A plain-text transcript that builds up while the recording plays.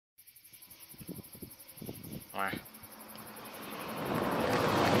มา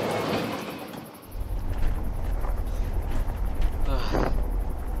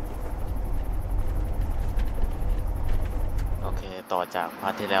โอเคต่อจากพา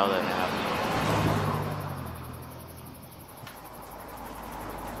ร์ทที่แล้วเลยนะครับ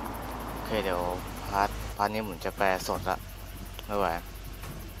โอเคเดี๋ยวพาร์ทนี้ผมจะแปลสดละไม่ไหว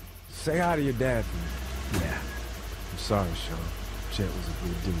Say hi to your dad for me. Yeah. I'm sorry, Sean. Chet was a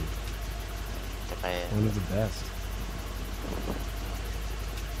good dude. One of the best.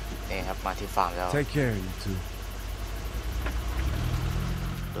 นี่ครับมาที่ฟาร์มแล้ว Take care, you two.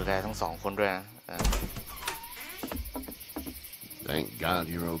 ดูแลทั้งสองคนด้วยนะThank God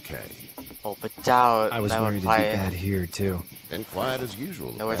you're okay. โอ้พระเจ้า I was worried to get bad here too. Been quiet as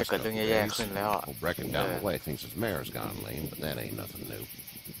usual. แล้วว่าจะเกิดเรื่องแย่ๆขึ้นแล้วอ่ะ Well, Brecken down the way thinks his mare's gone lame, but that ain't nothing new.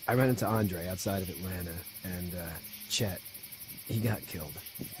 I ran into Andre outside of Atlanta, and Chet, he got killed.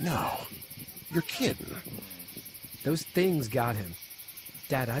 No, you're kidding. Those things got him.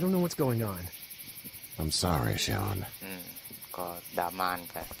 Dad, I don't know what's going on. I'm sorry, Sean. ก็ดราม่าน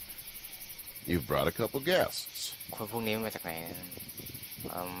ไป You've brought a couple guests. คนพวกนี้มาจากไหน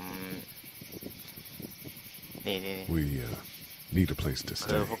นี่ We need a place to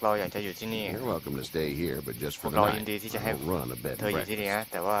คือ stay. พวกเราอยากจะอยู่ที่นี่ You're welcome to stay here, but just พว for ก the เรายิน night. ดีที่จะให้ I'll run a bed เธอ and อยู่ที่นี่นะ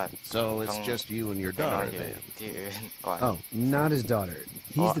breakfast. แต่ว่า So it's just you and your นอน daughter อยู่ then. ที่อื่นก่อน Oh, not his daughter.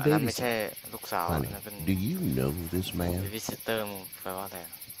 เพราะ He's the อันนั้นไม่ใช่ babysitter. ลูกสาว Honey, นะเป็น do you know this man? เบบี้ซิสเตอร์แปลว่าอะไร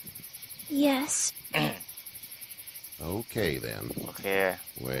Yes. Okay then. โอเค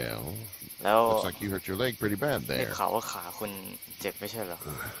Well, แล้ว looks like you hurt your leg pretty bad ได้ there. ข่าวว่าขาคุณเจ็บไม่ใช่เหรอ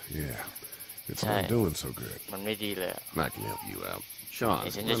Yeah. It's not doing so good. มันไม่ดีเลย I can help you out. Sean,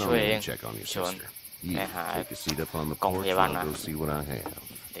 Yes, and run just on in wait. and check on your Sean. sister. You Uh-huh. take a seat up on the Con porch về and bàn I'll mà. go see what I have.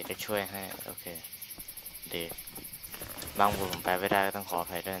 เดี๋ยวจะช่วยให้โอเคดีบางบุผมไปไม่ได้ก็ต้องขออ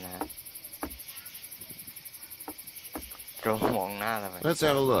ภัยด้วยนะฮะตรงมองหน้าเลย Let's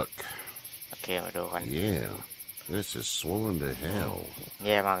have a look. โอเคมาดูกัน Yeah, this is swollen to hell. แ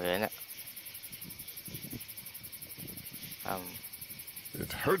ย่มากเลยเนี่ย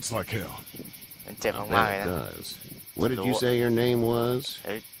It hurts like hell. มันเจ็บ I มากๆ bet เลย it นะ does. What did you say your name was? แ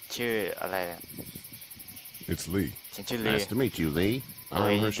ล้วชื่ออะไรเนี่ย It's Lee. ฉันชื่อลี Nice to meet you, Lee. เฮ้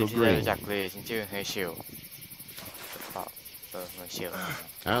ย I'm ที่ Herschel ได้ Green. รู้จักเลยฉันชื่อเฮชิลเฮชิล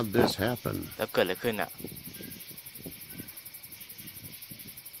How'd this happen? แล้วเกิดอะไรขึ้นอ่ะ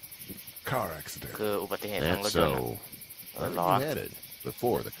Car accident. คืออุบัติเหตุทางรถ That's ยนต์ so. อะ Where เหรอ were you headed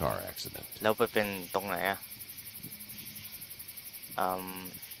before the car accident? แล้วไปเป็นตรงไหนอ่ะ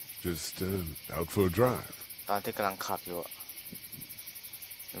Just out for a drive. ตอนที่กำลังขับอยู่อะ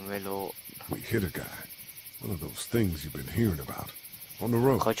ไม่รู้ We hit a guy. One of those things you've been hearing about. On the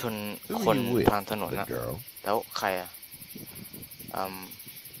road. เขาชน Who คน are you with? ทางถนน The นะ girl? แล้วใครอ่ะ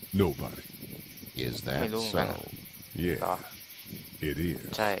Nobody. Is Hey, that Lunga. so? Yeah. Ah. It is.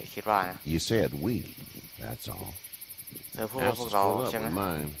 ใช่คิดว่านะ You said we. That's all. เธอพูดว่า House พวก is เรา full up ใช่ไหม with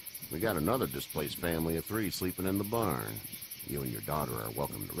mine. We got another displaced family of 3 sleeping in the barn. You and your daughter are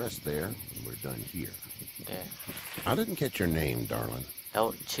welcome to rest there when we're done here. เดี๋ยว I didn't catch your name, darling. แล้ว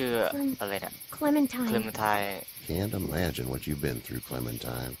ชื่ออะไรเนี่ย Clementine. เคลมไทย Can't imagine what you've been through,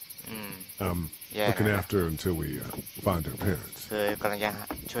 Clementine. Yeah. Looking after her until we find her parents. คือกำลังจะ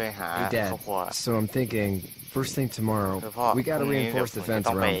ช่วยหา Hey, ครอบครัว Dad. So I'm thinking, first thing tomorrow, คือพ่อ we พ gotta รุ่งนี้เดี๋ยว reinforce ผ the มจะ fence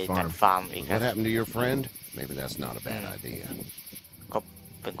ต้องไป around the จัด farm. ฟาร์มอีก What นะ happened to your friend? Maybe that's not a bad idea. ก็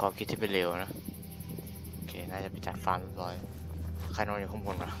เป็นความคิดที่เป็นเร็วนะโอเคน่าจะไปจัดฟาร์มเรียบร้อยใครนอนอยู่ข้างบ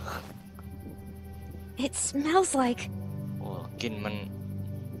นวะ It smells like. โอ้กลิ่นมัน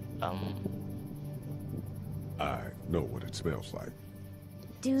I know what it smells like.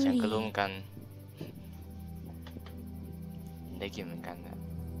 ฉันก็ Duty. รู้เหมือนกันได้กลิ่นเหมือนกันนะ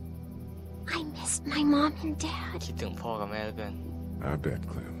I miss my mom and dad. คิดถึงพ่อกับแม่เหลือเกิน I bet,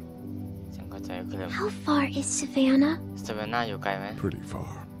 Clem. ฉันเข้าใจเคลม How far is Savannah? สเวนน่าอยู่ไกลไหม Pretty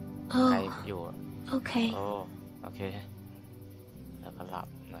far. ไกล Oh, อยู่อะ okay. โอ้โอเคแล้วก็หลับ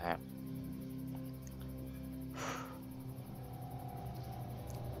นะครับ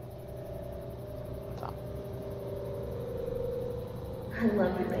หลับ I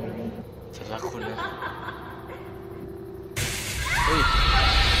love you, baby. ฉันรักคุณนะเฮ้ย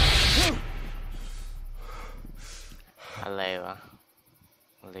อะไรวะ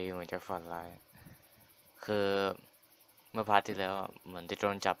ลีเหมือนจะฝันร้ายคือเมื่อพาร์ทที่แล้วอะเหมือนจะโด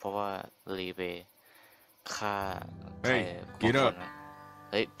นจับเพราะว่าลีไปฆ่าใคร Hey, บาง get ค up. นนะ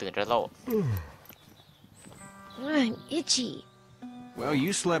เฮ้ยตื่นแล้วเล่า I'm itchy. Well,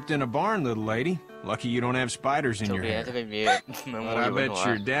 you slept in a barn, little lady. Lucky you don't have spiders โช in ค your ดีนะ hair. ที่ไม่มีแมงมุม But อ I ยู่บน bet หัว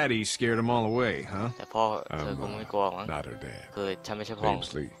your daddy scared them all away, huh? แต่พ่อเธอคงไม่กลัวมั้ง Not her dad. คือฉันไม่ใช่พ่อ Name's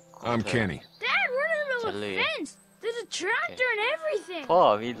Lee. ของ I'm เธอ Kenny. Dad, we're in a build a fence. There's a tractor and everything. พ่อ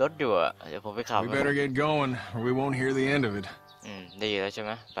มีรถอยู่อะเดี๋ยวผมไปขับ We better get going, or we won't hear the end of it. ได้ยินแล้วใช่ไห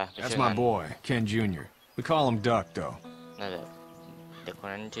มไปช่วย That's กั my น boy, Ken Jr. We call him Duck, though. นั่นแหละเด็กคน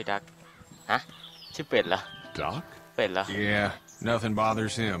นั้นชื่อดักฮะชื่อเป็ดเหรอ Doc? เป็ดเหรอ Yeah, nothing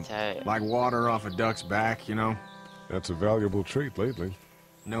bothers him. ใช่ Like water off a duck's back, you know? That's a valuable trait lately.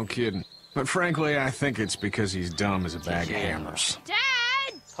 No kidding. But frankly, I think it's because he's dumb as a bag of hammers.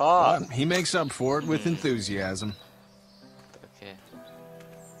 Dad! พ่อ But he makes up for it with enthusiasm. โอเค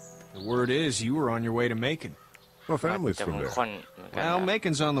The word is you were on your way to Macon. My family's จาก from เมือง there. คอนเหมือนกัน Well, นะ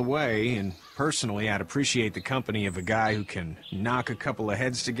Macon's on the way, and personally, I'd appreciate the company of a guy who can knock a couple of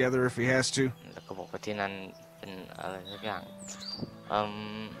heads together if he has to. แล้วก็บอกว่าที่นั่นเป็นอะไรสักอย่าง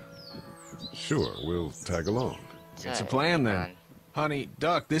Sure, we'll tag along. ใช่ It's a plan then. Honey,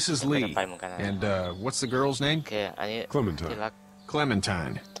 Duck, this is Lee. And, what's the girl's โอ name? เคอันนี้ Clementine. ที่รัก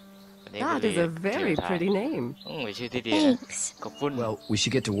Clementine. อันนี้ That is a very pretty name. เป็นชื่อที่ดีนะ Thanks. ขอบคุณ Well, we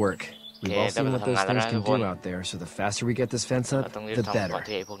should get to work. We've all seen what those things can do out there, so the faster we get this fence เรา up, ต้องรีบ the ทำก่อน better.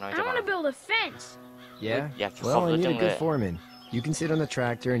 ที่ไอ้พวกนั้น I จะ want มา to build a fence. Yeah? Yeah, you Well, I covered need a them good there. foreman. You can sit on the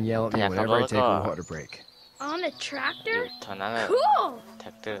tractor and yell at me Yeah, whenever I take a covered. water break. On the อยู่ tractor? เท่านั้นแหละ Cool! แท็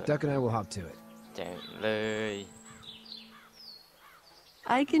กเตอร์ Duck and I will hop to it. แจ๋งเลย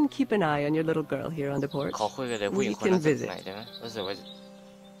I can keep an eye on your little girl here on the porch. ขอคุยกับเด็กผู้หญิง We คนนั้น can สัก visit. หน่อยได้ไหมรู้สึกว่า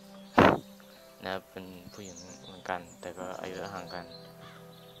นะเป็นผู้หญิงเหมือนกัน แต่ก็อายุห่างกัน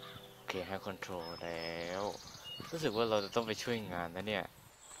โอเคให้คอนโทรลแล้วรู้สึกว่าเราจะต้องไปช่วยงานนะเนี่ย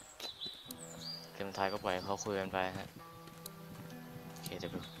เกมท้ายก็ปล่อยเขาคุยกันไปฮะโอเคเดี๋ย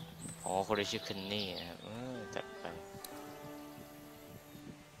วอ๋อคนที่ชื่อคินนี่นะครับจัดไป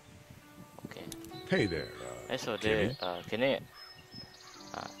โอเค Hey there, ไอ้สวัสดีคินนี่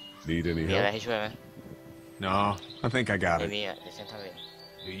need any มีอะไร help? ให้ช่วยไหม No, I think I got ไม่ it. มีอ่ะเดี๋ยวฉันทำเอง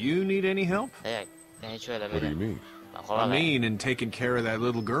Do you need any help? แล้วอยากให้ช่วยอะไรไหม What do เนี่ย you mean? หมายความว่า I อะไร mean, in taking care of that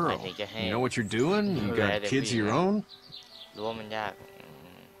little girl. You know what you're doing? You got kids of your own? รู้ว่ามันยาก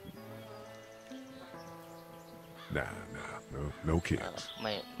Nah, no kids. ไ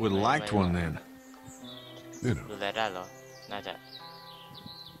ม่ Would have liked one then. You ดู know, แลได้เหรอ น่าจะ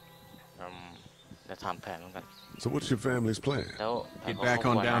จะทำแผนเหมือนกัน so what's your family's plan? แล้ว Get back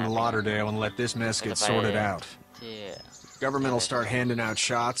on down to Lauderdale and let this mess get sorted out. ที่ Government will start handing out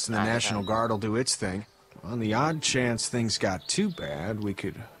shots, and the National Guard will do its thing. On the odd chance things got too bad, we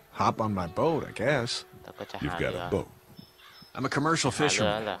could hop on my boat, I guess. เราก็จะหา You've เรื got อ a boat. I'm a commercial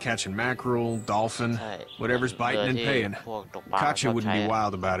fisherman, catching mackerel, dolphin, ใช่ whatever's เรือ biting and ที่ paying. พวกตกปลาช Katya อบ wouldn't ใช้ be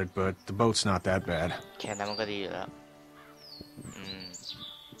wild about it, but the boat's not that bad. แค่นั้นมันก็ดีอยู่แล้วอืม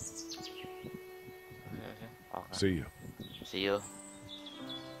โอเค See you. see you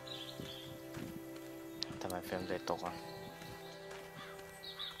ทำไมเฟรมเลยตกอ่ะ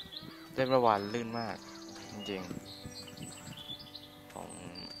เล่นประวัติลื่นมาก จริงๆผม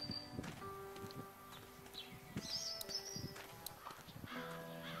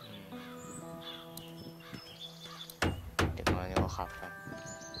เด็กน้อยนี่ก็ขับกัน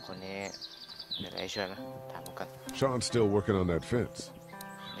คนนี้เดี๋ยวไอ้ช่วยไหมถามกัน Sean's still working on that fence.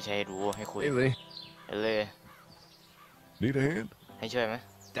 ไม่ใช่ให้รู้ให้คุย Hey, Lee. เลย Need a hand? ให้ช่วยไหม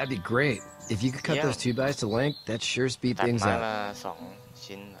That'd be great. If you could cut Yeah. those 2x to length, that'd sure speed ตัด things ไม้ up. มา2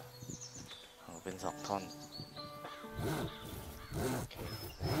 ชิ้นเหรอเป็น2 ท่อนโอเค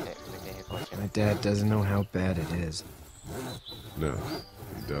ไม่ได้ให้กดใช่ไหม My dad doesn't know how bad it is. No,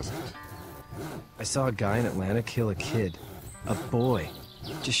 he doesn't. I saw a guy in Atlanta kill a kid. A boy.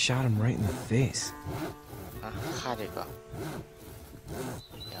 Just shot him right in the face. ฆ่าเด็กเหรอ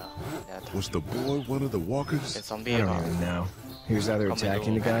เดี๋ยว Was the boy one of the เป็น walkers? ซอม I บี้เหรอ don't even know. He was either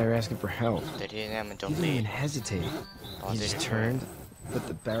attacking the guy or asking for help. แต่ที่เนี่ยมันโจ He มตี didn't even hesitate. He just turned, put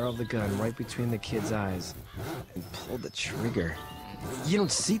the barrel of the gun right between the kid's eyes, and pulled the trigger. You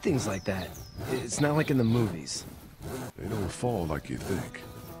don't see things like that. It's not like in the movies. They don't fall like you think.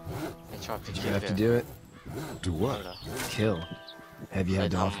 ไม่ชอบที่ Did คิ you ด have เล to ย do it? Do เหร what? อ Kill. Have you เคย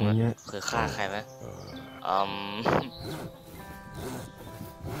had to off ทำ one yet? เคยฆ่าใครไหมอืม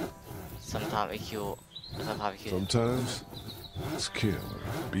sometimes I kill sometimes I kill Sometimes it's kill or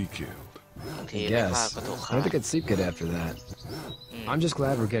be killed. บางที I ไม่ฆ่า guess. ก็ถูก I ฆ่า don't think I'd sleep good after that. I'm just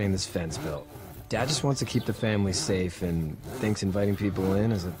glad we're getting this fence built. Dad just wants to keep the family safe and thinks inviting people in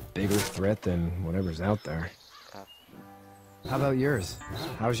is a bigger threat than whatever's out there. ครับ How about yours?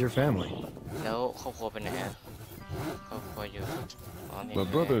 How's your family? แล้วครอบครัวเป็นไหนอะครอบครัวอยู่อ๋อนี่ My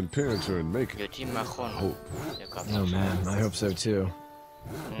brother and parents are in อยู่ Macon. ที่มาคอน I hope. เดี๋ยวกลับ Oh man, I hope so too.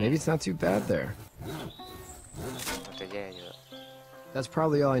 Maybe it's not too bad there. มันจะแย่อยู่ That's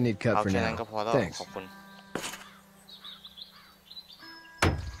probably all I need เอา cut for แค่นั้น now. ก็พอแล้ว Thanks. ขอบคุณ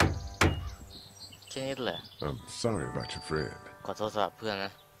แค่นี้เลย I'm sorry about your friend. ขอโทษสำหรับเพื่อนน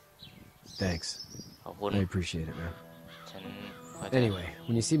ะ Thanks. ขอบคุณ I appreciate it, man. ฉันเข้าใจ Anyway,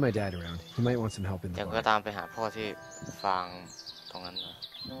 when you see my dad around, he might want some help in เดี๋ the ยวก็ barn. ตามไปหาพ่อที่ฟางตรงนั้นนะ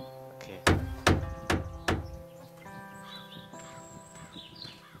โอเค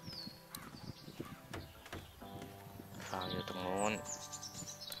ฟางอยู่ตรงโน้น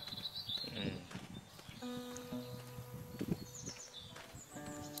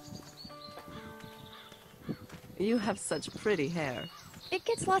You have such pretty hair. It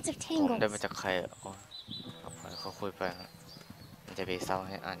gets lots of ผมได้มา tangles. จากใครอ๋อเขาคุยไปฮะมันจะไปเศร้าใ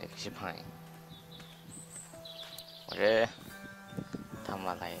ห้อ่านเด็กชิบหายโอเคทำ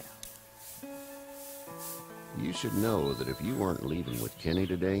อะไรอ่ะ You should know that if you weren't leaving with Kenny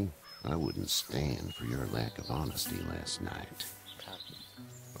today, I wouldn't stand for your lack of honesty last night. ครับ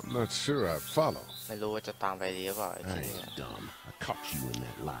I'm not sure I follow. ไม่รู้ว่าจะตามไปดีหรือเปล่าไอ้ที่ I นี่ ain't dumb. I caught you in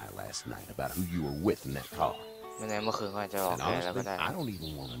that lie last night about who you were with in that car. ไม่แน่เมื่อคืนเขาอาจจะหลอก And แกแล้วก็ honestly, ได้ I don't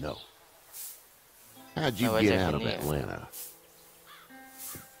even want to know. How'd you No, I get just out of didn't. Atlanta?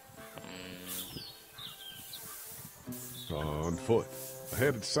 On foot. I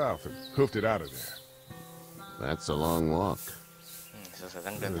headed south and hoofed it out of there. That's a long walk. สุดท้าย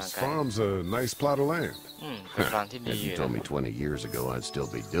ต้องเดินทาง This ไกล farm's a nice plot of land. เป็นฟางที่ดี If อ you ยู่ told นะ me 20 years ago I'd still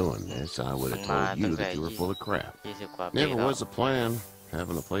be doing this, I would have Man, told you that's that you were full of crap. 20 กว่าปี Never แล้ว was a plan,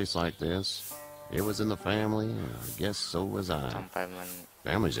 having a place like this. It was in the family, and I guess so was I. ทำไปมัน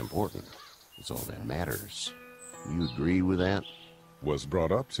Family's important. It's all that matters. You agree with that? Was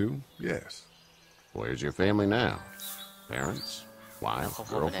brought up to, yes. Where's your family now? Parents? แล้ว Wife? ครอบ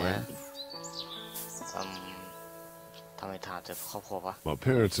ครัวไปไหน Girlfriend? ทำไมถามแต่ครอบครัวปะ My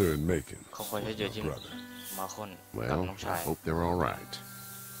parents are in Macon. ครอบครัวที่อยู่ My ที่ brother. มาคนกับ Well, น้องชาย I hope they're all right.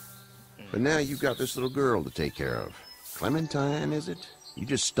 But now you've got this little girl to take care of. Clementine, is it? You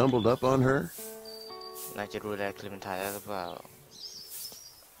just stumbled up on her? นายจะดูแลคลิมทายได้หรือเปล่า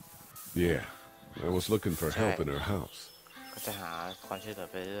Yeah. I was looking for help in her house. ก็จะหาความช่วยเหลือ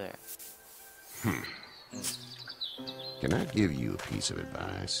ไปเรื่อย Can I give you a piece of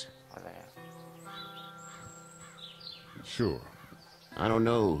advice? อะไรอะ Sure. I don't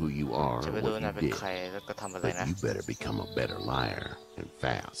know who you are จะ or ไปดู what นาย you เป็น did, ใครแล้วก็ทำอะไรนะ but you better become a better liar, and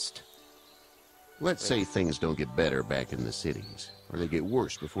fast. Let's say things don't get better back in the cities, or they get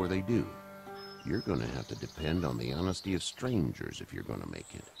worse before they do. You're going to have to depend on the honesty of strangers if you're going to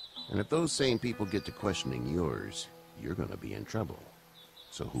make it. And if those same people get to questioning yours, you're going to be in trouble.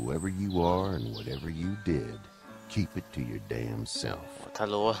 So whoever you are and whatever you did, keep it to your damn self. ถ้า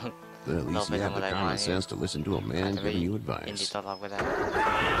รู้ว่า But at เรา least ไป you have ทำอะไร the มา common sense to listen to a อาจ man จะไม่ giving you ยินดี advice. ต้อนรับก็ได้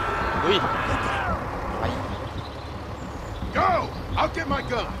อุ้ยไป Go! I'll get my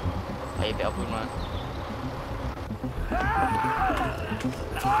gun. ไปเอาปืนมา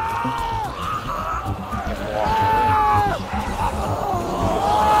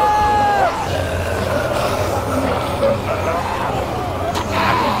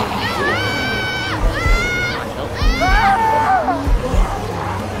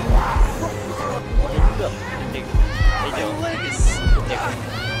เก็บหัวเด็กไอ้เดี๋ยวเด็ก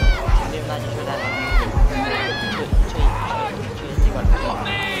นี่น่าจะช่วยได้นะช่วยที่ก่อนทำ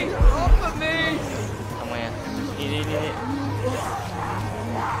ไมอ่ะนี่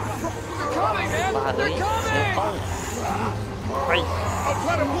บ้าเลยเดี๋ยวเข้าไป I'll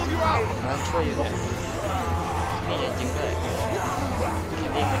try to pull you out. นั่นช่วยอยู่เนี่ยนี่จริงด้วยแค่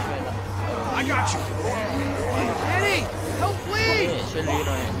นี้ไม่ช่วยละ I got you. Eddie! Help นี่ please! ช่วยลีห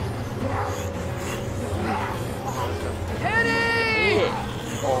น่อย Eddie! นี่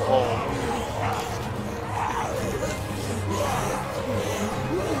โอ้โห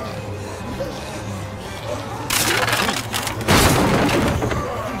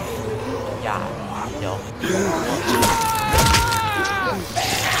อย่าเดี๋ยว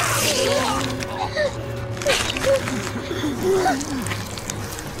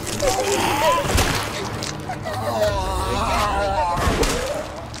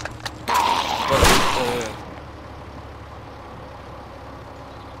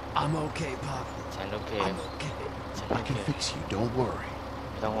I'm okay, Pop. ฉันโอเค I'm okay. ฉันโอ I เค can fix you, don't worry.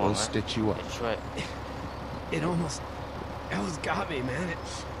 ไม่ต้องห่วง We'll นะ stitch you เดี๋ย up. วช่วย It almost got me, man.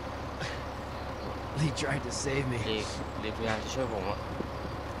 Lee tried to save me. รีพยายามจะช่วยผมอ่ะ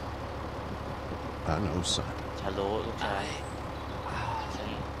I know, son. ฉันรู้ลูกชายฉัน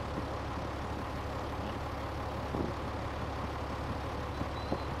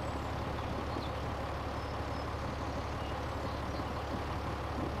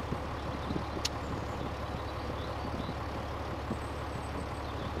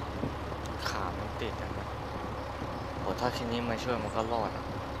ขามันติดนะโหถ้าทีนี้มาช่วยมันก็รอดอ่ะ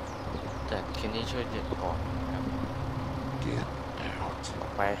แต่เคนนี่ช่วยเด็กก่อนครับ Get out. ออ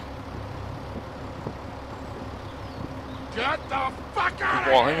กไป Get the fuck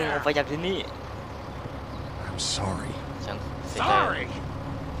บอก out ให้ of มึงออก here! ไปจากที่นี่ I'm sorry. ฉันเสียใจ Sorry.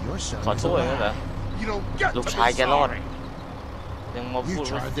 Your son ขอ is โทษนั่นเหรอ alive. You don't get ลูก to ชาย be แกรอด sorry. ยังมาพูด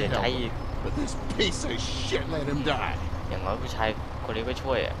ว่าเสียใจอีก But this piece of shit let him die. อย่างน้อยผู้ชายคนนี้ก็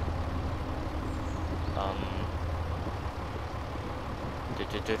ช่วยอ่ะ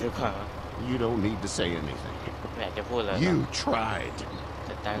จุดๆๆก่อน You don't need to say anything. ไม่อยากจะพูดเลย You tried. แ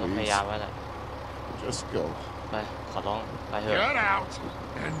ต่ใจก็พยายามแล้วแหละ Just go. ไปขอร้องไปเถอะ Get out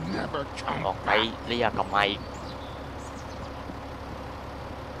and never อ come อกไป back. แล้วอย่ากลับมาอีก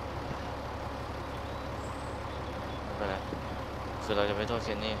ไม่เป็นไรคือเราจะไม่โทษเค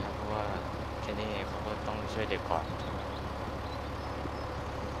นนี่ครับเพราะว่าเคนนี่เขาก็ต้องช่วยเด็กก่อน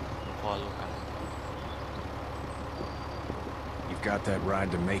พ่อลูกกัน You've got that ride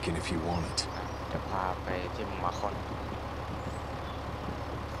to Macon if you want it. จะพาไปที่มาคอน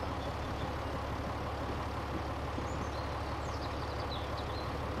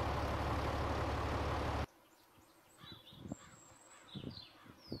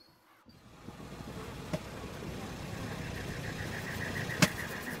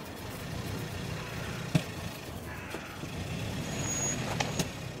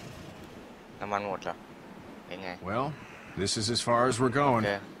น้ำมันหมดแล้วเป็นไง Well, this is as far as we're โอ going. เ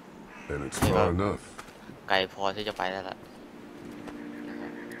ค And it's Yeah. far enough. ไกลพอที่จะไปได้ละนะครั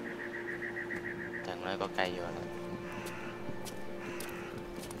บแต่อย่างน้อยก็ไกลอยู่แล้ว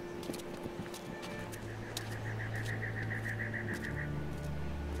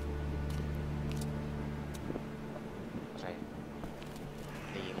อะไร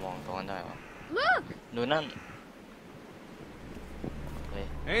ดีมองตรงนั้นได้ปะ Look! ดูนั่นเฮ้ย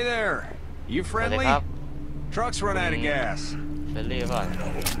Hey there. You สวัสดี friendly? ครับ Truck's run out of gas. เฟลลี่ป่ะโอ้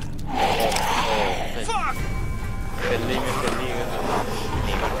โห Fuck! เฟลลี่ไม่เฟลลี่ก็คือห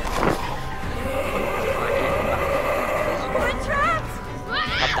นีก่อน We're trapped!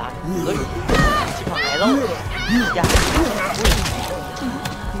 ครับดักเฮ้ยชิบหายแล้วอย่า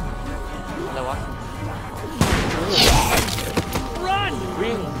อะไรวะ Run!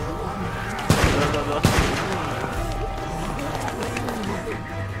 วิ่งเร็ว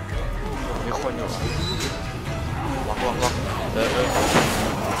มีคนอยู่ล็อกเร็วเ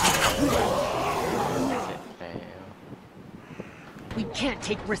สร็จแล้ว We can't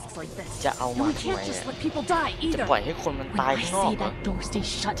take risks like this. จะเอามา And we ทำไม can't just let people die จะ either. ปล่อยให้คนมัน When ตาย I ข้างนอก say เหรอ that door stays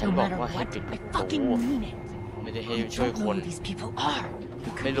shut noฉันบอก matter ว่าให้ what, ปิด I ประตู fucking mean it. ไม่ได้ให้ We ช่วย don't ค know น who these people are.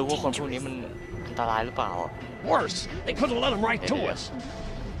 They ไม่ could รู้ be ว่าคนพวกนี้ dangerous. มันอันตรายหรือเปล่า Worse, they could have let him right to Yeah. us.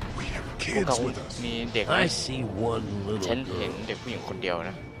 We have พวก kids เขา with us. มีเด็กไหม I see one ฉัน little เห็น girl. เด็กผู้หญิงคนเดียว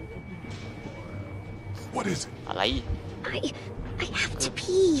นะ What is it? อะไร I have to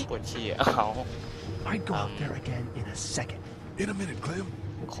pee. ปวดฉี่เอา I'd go out there again in a second. In a minute, Clem.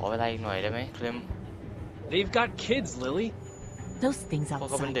 ขอเวลาอีกหน่อยได้ไหมเคลม They've got kids, Lily. Those things Well,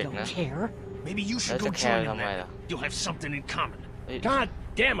 outside dick, don't nah. care. Maybe you should That's go a join carrot them on my- then. You'll have something in common. It- God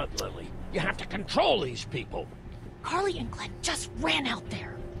damn it, Lily. You have to control these people. Carly and Glenn just ran out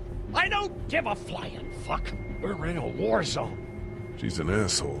there. I don't give a flying fuck. We're in a war zone. She's an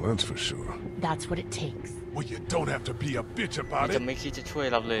asshole, that's for sure. That's what it takes. Well, you don't have to be a bitch มัน about จะ it. ไม่คิดจะช่วย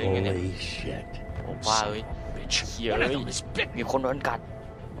เราเลยอย่างเงี้ย Holy shit. โอ้ป้าเอ้ย Bitch. เหี้ย One เอ้ of ย them is bitten. มีคนโดนกัด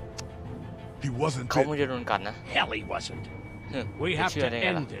He wasn't เขา bitten. ไม่ได้โดนกัดนะ Hell, he wasn't. We จะ have เชื่อ to ได้ไง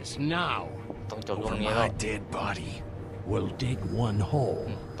ล่ะ end this now. ต้องจบตร Over งนี้แล้ว my dead body. We'll dig one hole.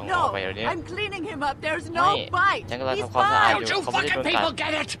 ต้องออกไปเดี๋ยวนี้ I'm cleaning him up. There's ไม่ ฉันกำลังทำความสะอาดอยู่ Don't you เขาไม่ได้โด fucking นกั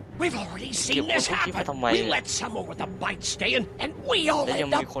ด people get it? We've already seen Give this one cookie happen. for the We money. let someone with a bite stay in, and we all Then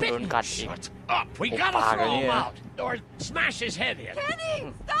end you up make one bitten. don't cut it. Shut up. We Oh, gotta bugger, throw him yeah. out or smash his head in.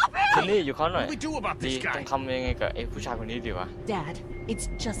 Stop ที it! นี่อยู่เขาหน่อย What do we do about ดี this ต้อ guy? งทำยังไงกับไอ้ผู้ชายคนนี้ดีวะ Dad, it's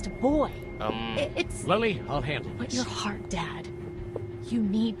just a boy. It's Lily, I'll handle but this. your heart, Dad. You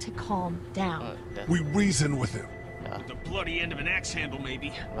need to calm เอ down. อเดี๋ยว We reason with him. The bloody end of an axe handle, maybe.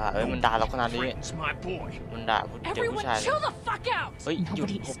 ว่าเอ้ยมันด่าเราขนาดนี้ Threatens my boy. มันด่าเด็กผู้ Everyone, ชายเลย chill the fuck out. เฮ้ยหยุด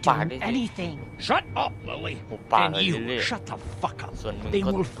Nobody หุบ is ปากดิ doing anything. Shut up, Lily. Oh, bugger, And you, Lily. shut the fuck up. ส่วนมึง They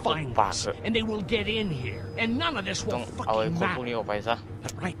ก็ will หุบ find ปาก us, เถอะ and they will get in here, and none of this ต้อ will งเอาไอ้ fucking คนพวก matter. นี้ออกไปซะ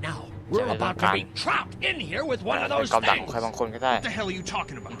But right now, we're Sorry, about to be Duncan. trapped in here with one of เป็น those กับดักของ things. ใครบางคนก็ได้ What the hell are you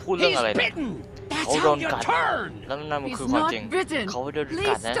talking about? พูดเรื่อง He's อะไรเนี่ย bitten. That's เขาโด how น you กัด turn. แล้วนั่นมัน He's คือความ not จริง bitten. เขาโดนกัด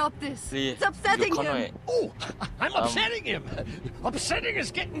Please นะ stop this. ลี It's upsetting หยุดเขาหน่อย him. Oh, I'm upsetting him. Upsetting is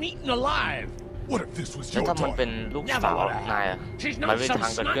getting eaten alive. What if this was แล้ว your ถ้ามันเป็น daughter? ลูก Never สาว would have นายอะ happened. She's มัน not ไม่ some ทา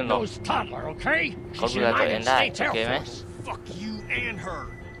งเกิดขึ้นหรอก snot-nosed toddler, okay? Có She's người là tụi United em đây, States Air ok mấy? Force. Fuck you and her.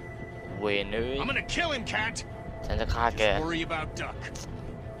 เวนเอ้ย I'm gonna kill him, Cat. ฉันจะฆ่าแก Worry about Duck.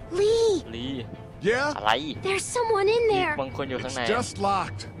 Lee! ลี Yeah? อะไร There's someone in มี there. บางคนอยู่ข้าง It's ใน just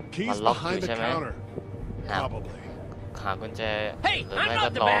locked. Keys locked behind the ใช่ไหม counter. หา Probably. หากุญแจ Hey, หรือ I'm ไม่ก็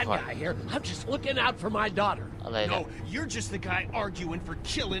not the รอ bad ก่อน guy here. I'm just looking out for my daughter. อะไรเนี่ย No, you're just the guy arguing for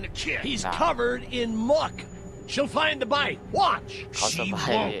killing a kid. He's Nah. covered in muck. She'll find the bite. Watch. เขาส She บาย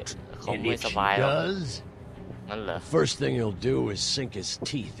won't. เขา And ไม่ if ส she บายหรอก does, นั่นเหรอ first thing he'll do is sink his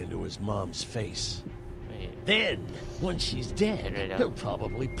teeth into his mom's face. Then, when she's dead, he'll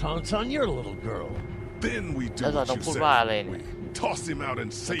probably pounce on your little girl. Then we do แล้วเรา what ต้อง you พูด said. ว่าอะไร We เนี่ย toss him out and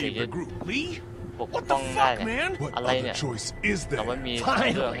save the group. Lee? ปก What ป้ the องได้ fuck, เนี่ย man? What อะไร other เนี่ย choice is แต่ว่า there? มีเรื่องให้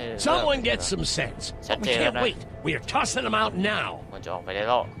Finally, เลือก someone gets some sense. Shut We it can't up. wait. We are tossing them out now. มันจะออกไปได้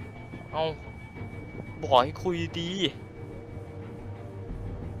แล้วเอ้าบอกให้คุยดี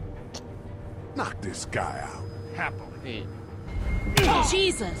Knock this guy out. Happily. พี่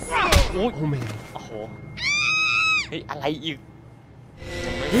Jesus! อุ้ย Oh man. โอ้โหเฮ้ยอะไรอีก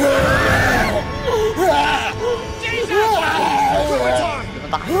มั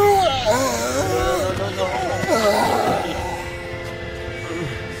นตาย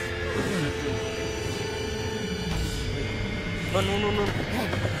นู่น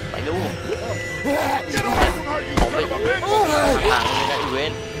ไปลูก Get away from her, you son of a bitch! ห่างเลยนะอีเว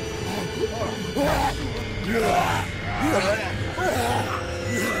น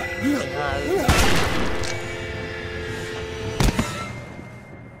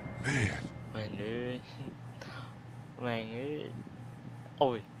Man, แม่งเอ้ยแม่งเอ้ยโอ้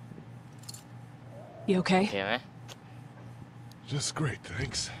ย You โอ okay? เคไหม just great,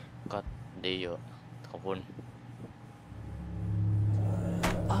 thanks. ก็ดีอยู่ขอบคุณ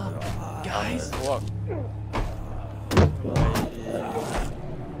Guys? พวก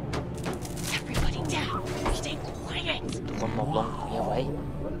Everybody down. Stay quiet. ทุกคนหมอบลงเงียบไว้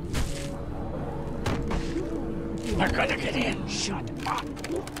They're gonna get in. Shut up.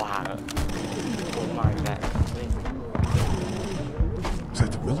 ปากอะพูดมากอีกแล้วเฮ้ย Is that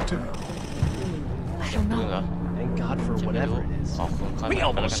the military? I don't จริงเหรอ know. Thank God for จะไม่รู้ whatever it is. ขอบคุณเขา We แล้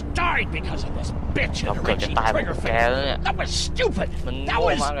วกัน almost died because of this bitch in เรา the เกือบจะ reaching ตายเพ trigger ราะแก finger. แล้วเนี่ย That was stupid. มัน That โง่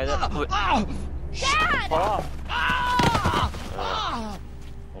was. มากเลยนะอุ๊ย Dad! พอ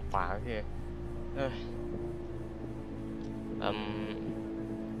ผมปากก็คือเอ้ย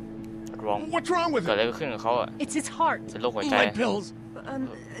รอง What's wrong with เกิด him? อะไรขึ้นกับเขาอ่ะ It's his heart. เป็นโรคหัวใจ My pills.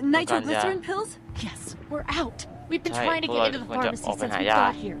 Nitroglycerin pills? Yes, we're out. We've been Right, trying to well, get into the well, pharmacy open since we yeah.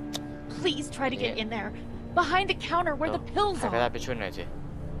 got here. Please try to get Yeah. in there. Behind the counter where the pills ใครก็ได้ are. ไปช่วยหน่อยสิ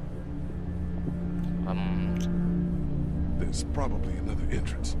There's probably another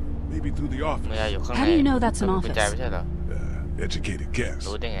entrance. Maybe through the office. ไม่ได้อยู่ข้างใน How do you know that's an กุญแจ office? ไม่ใช่เหรอ Educated guess.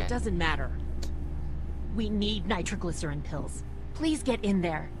 รู้ได้ไง It doesn't matter. We need nitroglycerin pills. Please get in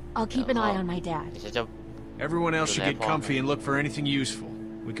there. I'll keep an eye on my dad. เดี๋ยวฉันจะ Everyone else should Do get that comfy and look for anything useful.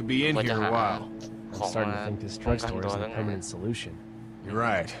 We could be in ควรจะ here หา a while. ข I'm อง starting มา to think this ป้องกัน drugstore ตัว is แล้ว a ไง permanent solution. You're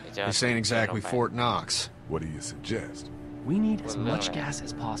right. Yeah. This ain't exactly Okay. Fort Knox. What do you suggest? We need as Well, much alright. gas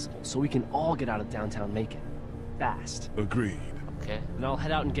as possible so we can all get out of downtown Macon. Fast. Agreed. โอเค And I'll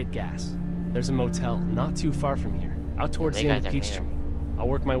head out and get gas. There's a motel not too far from here, out towards the end of Peachtree.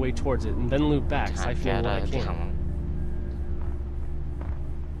 I'll work my way towards it and then loop back หา so I แก๊ feel ส what อะไร I ที่ถัง can.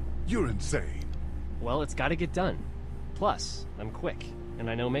 You're insane. Well, it's gotta get done. Plus, I'm quick, and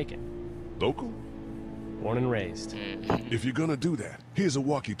I know Macon. Local? Born and raised. If you're gonna do that, here's a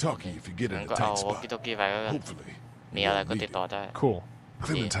walkie-talkie if you get งั้ in นก็ a เอา tight วอลกี้ spot. ตอกี้ไปแล้วกัน Hopefully. มีอะไรก็ติดต่อได้ Cool.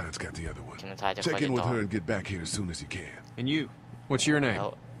 Clementine's got the other one. Clementineจะคอย Check ติด in ต่ with อ her and get back here as soon as you can. And you? What's your แล้ name? ว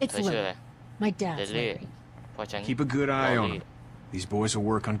It's เธอชื่ออะไร Lily. My เด dad's ลี่ Lily. พอฉัน Keep a good eye on Lily. them. These boys will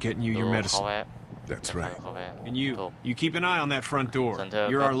work on getting you ดู your เขา medicine. ไว้ That's right. เขาไว้ And you, ถูก you keep an eye on that front ส่วน door. เธอ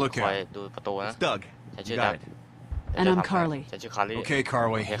You're ก็ our คอย lookout. ดูประตูนะ It's Doug. ฉัน You ชื่อดัก got it. And I'm Carly. ฉันชื่อคาร์ลี่ Okay,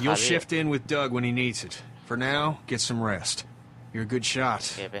 Carly. Okay, You'll Carly. shift in with Doug when he needs it. For now, get some rest. You're a good shot.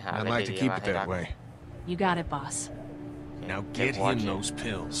 Okay, but and I'd how like to did keep you it like that that? way. You got it, boss. Now Keep get him watching. those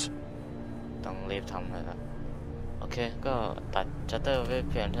pills. ต้องรีบทำเลยครับโอเคก็ตัดชัตเตอร์ไว้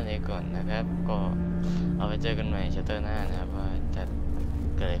เพียงเท่านี้ก่อนนะครับก็เอาไปเจอกันใหม่ชัตเตอร์หน้านะครับว่าจะ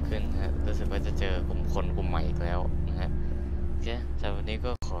เกิดอะไรขึ้นฮะรู้สึกว่าจะเจอกลุ่มคนกลุ่มใหม่อีกแล้วนะฮะโอเคสำหรับวันนี้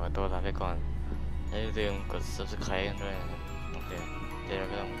ก็ขอตัวลาไปก่อนอย่าลืมกด subscribe กันด้วยนะครับโอเคเดี๋ยวเรา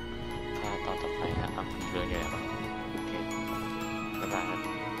ไปต้องถ้าตอนต่อไปฮะอัพเรื่องอยู่แล้วโอเคบ๊ายบายครับ